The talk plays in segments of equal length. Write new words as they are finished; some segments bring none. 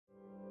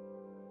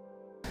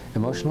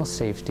Emotional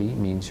safety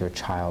means your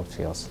child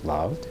feels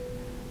loved,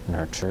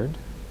 nurtured,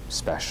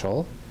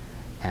 special,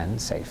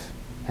 and safe.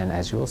 And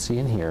as you will see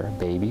and hear,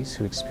 babies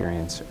who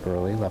experience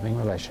early loving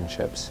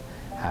relationships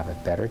have a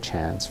better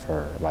chance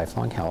for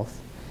lifelong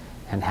health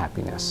and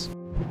happiness.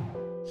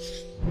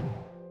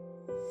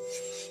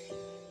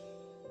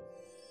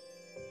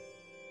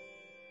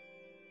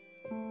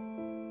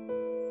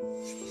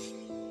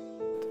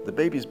 The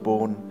baby's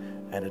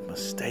born and it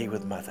must stay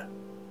with mother.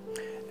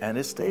 And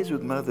it stays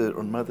with mother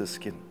on mother's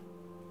skin.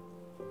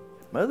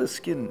 Mother's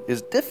skin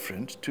is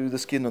different to the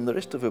skin on the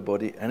rest of her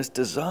body, and it's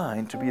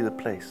designed to be the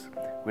place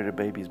where a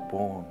baby's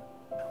born.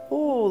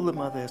 All the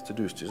mother has to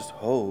do is just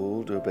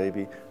hold her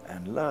baby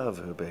and love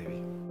her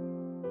baby.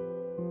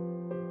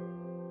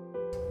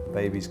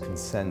 Babies can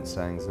sense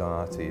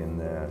anxiety in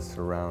their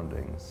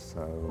surroundings,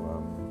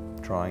 so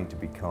trying to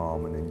be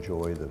calm and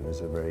enjoy them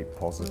is a very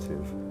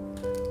positive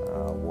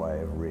way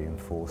of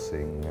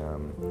reinforcing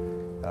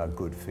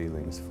good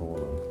feelings for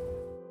them.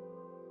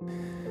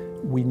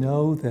 We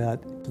know that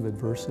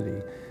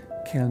adversity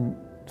can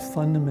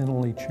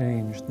fundamentally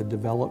change the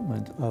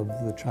development of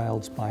the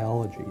child's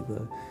biology,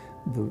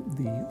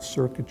 the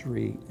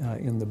circuitry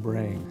in the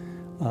brain,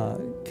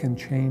 can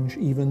change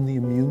even the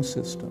immune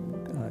system,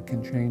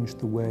 can change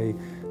the way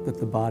that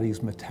the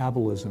body's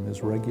metabolism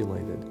is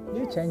regulated.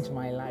 You changed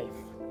my life.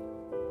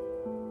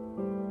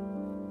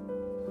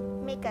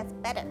 Make us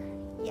better.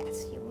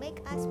 Yes, you make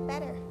us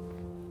better.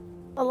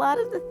 A lot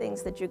of the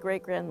things that your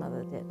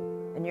great-grandmother did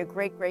and your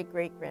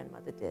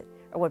great-great-great-grandmother did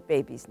are what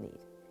babies need.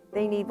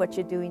 They need what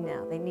you're doing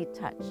now. They need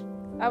touch.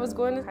 I was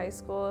going to high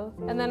school,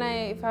 and then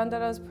I found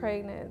out I was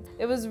pregnant.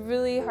 It was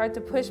really hard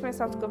to push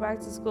myself to go back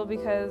to school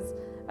because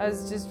I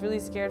was just really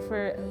scared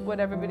for what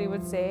everybody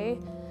would say.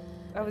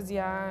 I was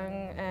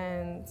young,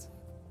 and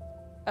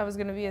I was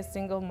going to be a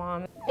single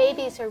mom.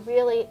 Babies are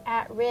really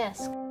at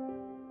risk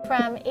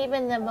from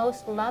even the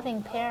most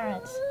loving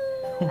parents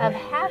of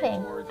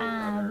having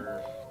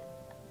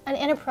an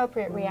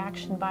inappropriate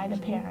reaction by the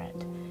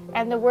parent.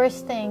 And the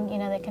worst thing,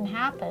 that can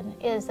happen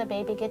is the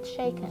baby gets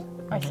shaken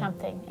or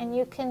something, and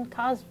you can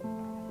cause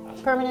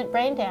permanent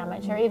brain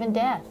damage or even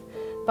death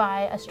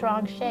by a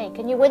strong shake.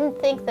 And you wouldn't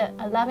think that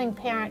a loving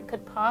parent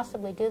could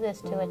possibly do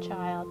this to a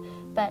child,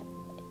 but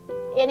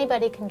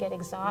anybody can get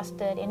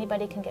exhausted,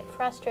 anybody can get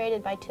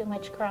frustrated by too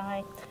much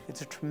crying.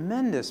 It's a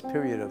tremendous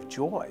period of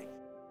joy.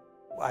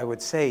 I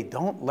would say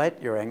don't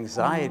let your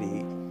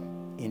anxiety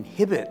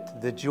inhibit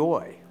the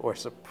joy or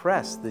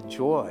suppress the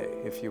joy,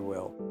 if you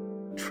will.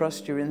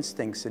 Trust your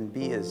instincts and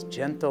be as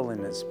gentle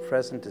and as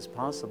present as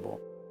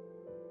possible.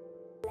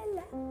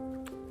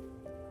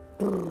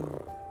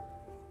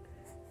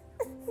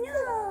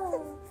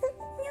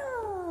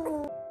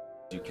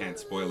 You can't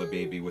spoil a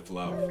baby with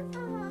love.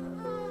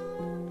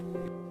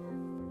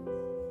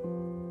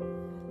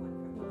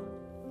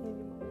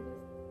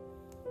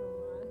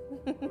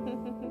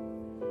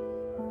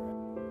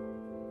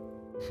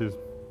 She's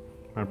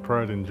my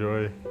pride and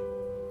joy.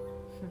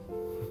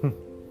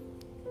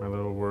 My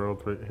little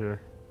world right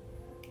here.